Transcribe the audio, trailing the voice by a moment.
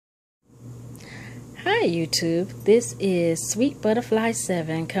Hi YouTube, this is Sweet Butterfly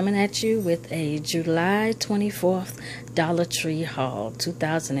 7 coming at you with a July 24th Dollar Tree haul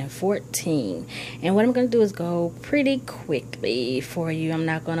 2014. And what I'm going to do is go pretty quickly for you. I'm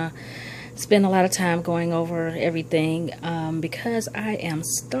not going to spend a lot of time going over everything because I am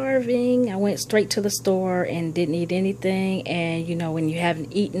starving. I went straight to the store and didn't eat anything, and you know when you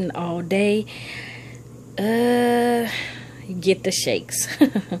haven't eaten all day, get the shakes.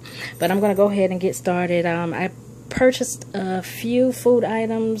 But I'm gonna go ahead and get started. I purchased a few food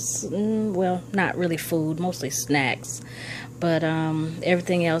items, well, not really food, mostly snacks, but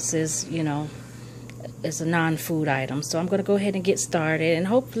everything else is, you know, is a non-food item. So I'm gonna go ahead and get started, and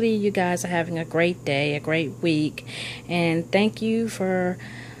hopefully you guys are having a great day, a great week, and thank you for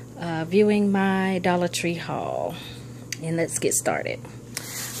viewing my Dollar Tree haul. And let's get started.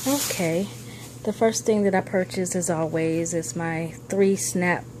 Okay, the first thing that I purchased, as always, is my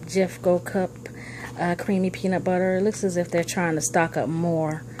 3-Snap Jif Go Cup creamy peanut butter. It looks as if they're trying to stock up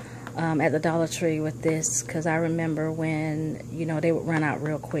more at the Dollar Tree with this, because I remember when, you know, they would run out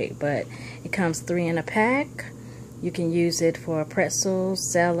real quick. But it comes 3 in a pack. You can use it for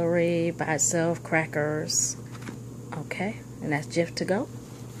pretzels, celery, by itself, crackers. Okay, and that's Jif to go.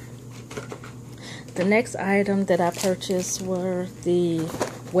 The next item that I purchased were the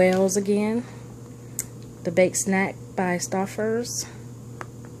Wells again. The baked snack by Stouffer's.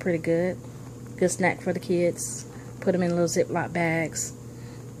 Pretty good. Good snack for the kids. Put them in little Ziploc bags.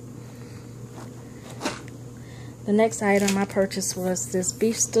 The next item I purchased was this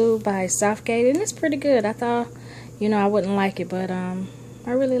beef stew by Southgate, and it's pretty good. I thought, you know, I wouldn't like it, but I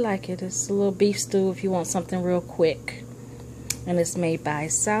really like it. It's a little beef stew if you want something real quick. And it's made by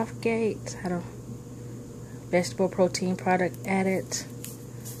Southgate. Had a vegetable protein product added.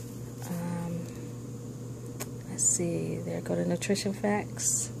 Let's see, there go the nutrition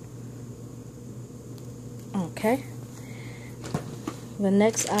facts. Okay. The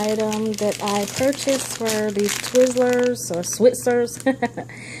next item that I purchased were these Twizzlers, or Switzers.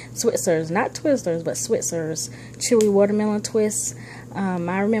 Switzers, not Twizzlers, but Switzers chewy watermelon twists.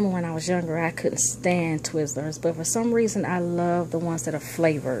 I remember when I was younger I couldn't stand Twizzlers, but for some reason I love the ones that are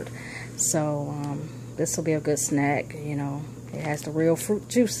flavored. So this will be a good snack. You know, it has the real fruit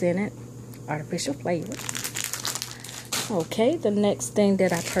juice in it, artificial flavor. Okay, the next thing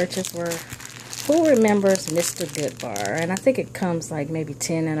that I purchased were, who remembers Mr. Goodbar? And I think it comes like maybe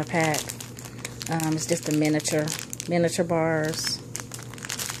 10 in a pack. It's just the miniature bars.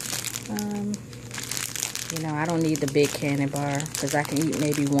 You know, I don't need the big candy bar because I can eat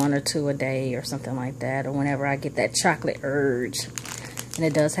maybe 1 or 2 a day or something like that, or whenever I get that chocolate urge. And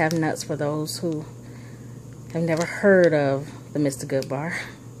it does have nuts for those who have never heard of the Mr. Goodbar.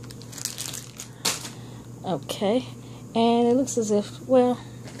 Okay. And it looks as if, well,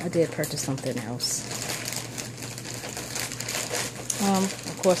 I did purchase something else.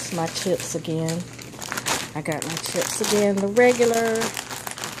 Of course, my chips again. I got my chips again, the regular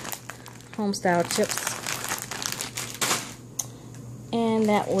home-style chips. And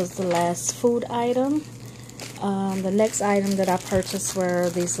that was the last food item. The next item that I purchased were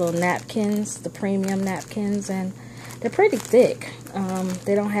these little napkins, the premium napkins, and they're pretty thick.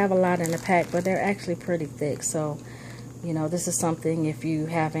 They don't have a lot in the pack, but they're actually pretty thick. So, you know, this is something if you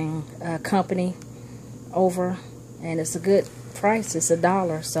having company over, and it's a good price. It's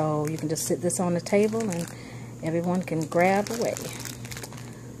 $1, so you can just sit this on the table and everyone can grab away.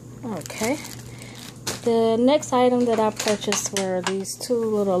 Okay. The next item that I purchased were these 2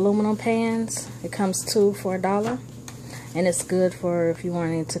 little aluminum pans. It comes 2 for $1, and it's good for if you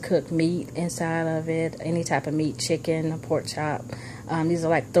wanting to cook meat inside of it, any type of meat, chicken, pork chop. These are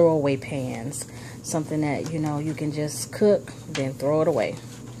like throwaway pans. Something that, you know, you can just cook, then throw it away.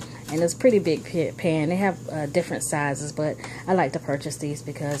 And it's a pretty big pan. They have different sizes, but I like to purchase these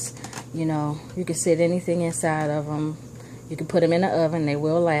because, you know, you can sit anything inside of them. You can put them in the oven. They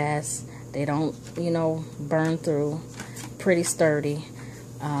will last. They don't, you know, burn through. Pretty sturdy.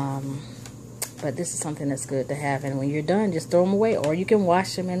 But this is something that's good to have. And when you're done, just throw them away. Or you can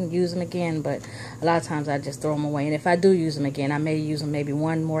wash them and use them again. But a lot of times I just throw them away. And if I do use them again, I may use them maybe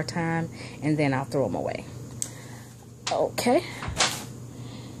 1 more time, and then I'll throw them away. Okay.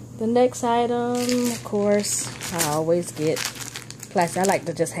 The next item, of course, I always get plastic. I like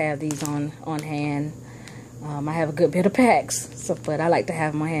to just have these on hand. I have a good bit of packs, but I like to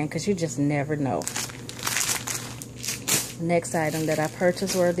have them on hand because you just never know. Next item that I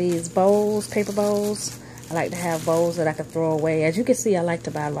purchased were these bowls, paper bowls. I like to have bowls that I could throw away. As you can see, I like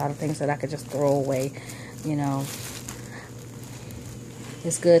to buy a lot of things that I could just throw away. You know,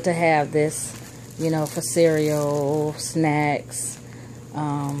 it's good to have this, you know, for cereal, snacks,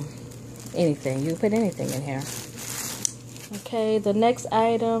 anything. You can put anything in here. Okay, the next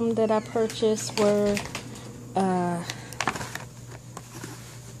item that I purchased were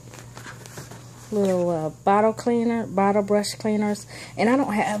little bottle brush cleaners. And I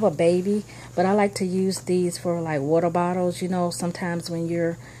don't have a baby, but I like to use these for like water bottles. You know, sometimes when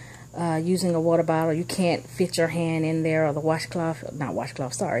you're using a water bottle, you can't fit your hand in there, or the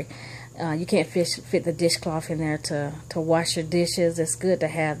you can't fit the dishcloth in there to wash your dishes. It's good to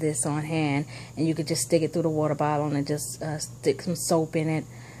have this on hand, and you could just stick it through the water bottle and just stick some soap in it,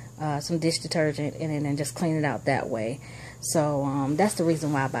 some dish detergent in it, and just clean it out that way. So that's the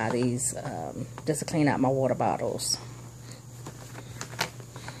reason why I buy these, just to clean out my water bottles.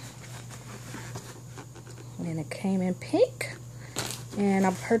 And it came in pink, and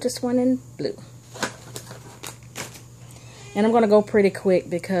I purchased one in blue. And I'm going to go pretty quick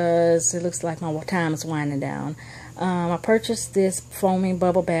because it looks like my time is winding down. I purchased this foaming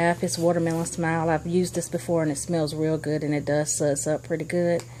bubble bath. It's Watermelon Smile. I've used this before and it smells real good, and it does suds up pretty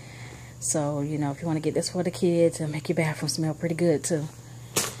good. So, you know, if you want to get this for the kids, it'll make your bathroom smell pretty good too.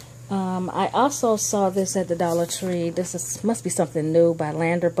 I also saw this at the Dollar Tree. Must be something new by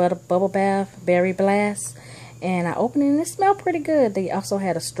Lander Bubble Bath Berry Blast. And I opened it and it smelled pretty good. They also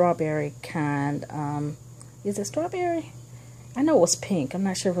had a strawberry kind. Is it strawberry? I know it was pink. I'm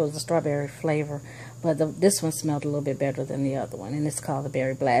not sure if it was a strawberry flavor, but this one smelled a little bit better than the other one, and it's called the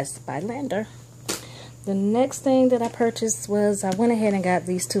Berry Blast by Lander. The next thing that I purchased was, I went ahead and got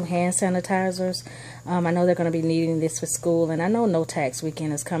these 2 hand sanitizers. I know they're going to be needing this for school, and I know No Tax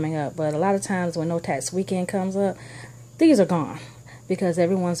Weekend is coming up, but a lot of times when No Tax Weekend comes up, these are gone because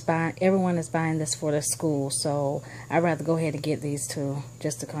everyone is buying this for their school. So I'd rather go ahead and get these 2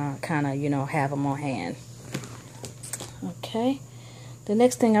 just to kind of, you know, have them on hand. Okay, the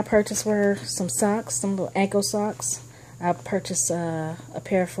next thing I purchased were some socks, some little ankle socks. I purchased a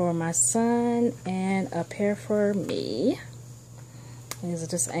pair for my son and a pair for me. These are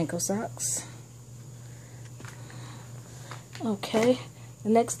just ankle socks. Okay, the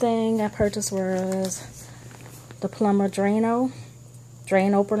next thing I purchased was the Plumber drain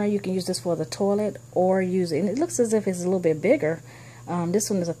opener. You can use this for the toilet or use it, and it looks as if it's a little bit bigger. This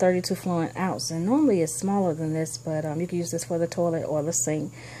one is a 32 fluid ounce, and normally it's smaller than this, but you can use this for the toilet or the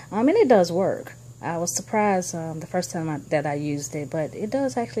sink. And it does work. I was surprised the first time that I used it, but it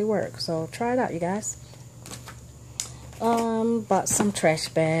does actually work. So try it out, you guys. Bought some trash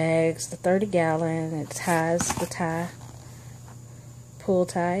bags, the 30-gallon. It ties the pull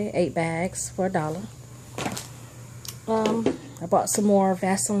tie, 8 bags for $1. I bought some more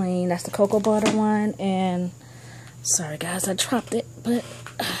Vaseline. That's the cocoa butter one, and sorry guys, I dropped it, but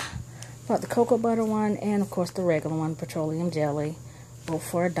bought the cocoa butter one and of course the regular one, petroleum jelly, both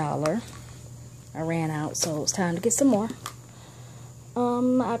for $1. I ran out, so it's time to get some more.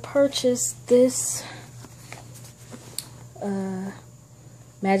 I purchased this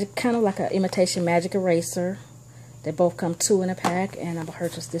magic, kind of like an imitation magic eraser. They both come 2 in a pack, and I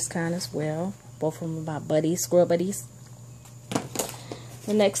purchased this kind as well. Both of them by Buddies, Scrub Buddies.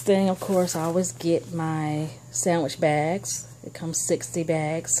 The next thing, of course, I always get my sandwich bags. It comes 60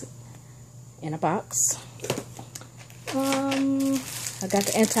 bags in a box. I got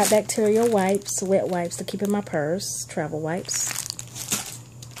the antibacterial wipes, wet wipes to keep in my purse, travel wipes.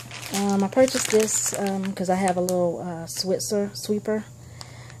 I purchased this because I have a little sweeper,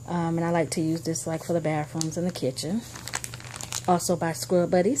 and I like to use this like for the bathrooms and the kitchen. Also by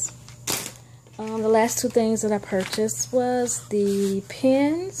Scrub Buddies. The last 2 things that I purchased was the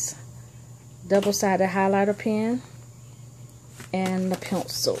pens, double-sided highlighter pen, and the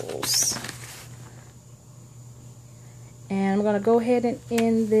pencils. And I'm going to go ahead and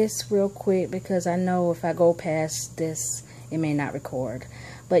end this real quick because I know if I go past this, it may not record.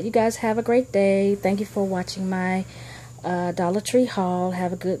 But you guys have a great day. Thank you for watching my Dollar Tree haul.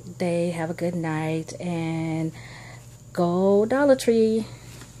 Have a good day. Have a good night. And go Dollar Tree.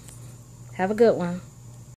 Have a good one.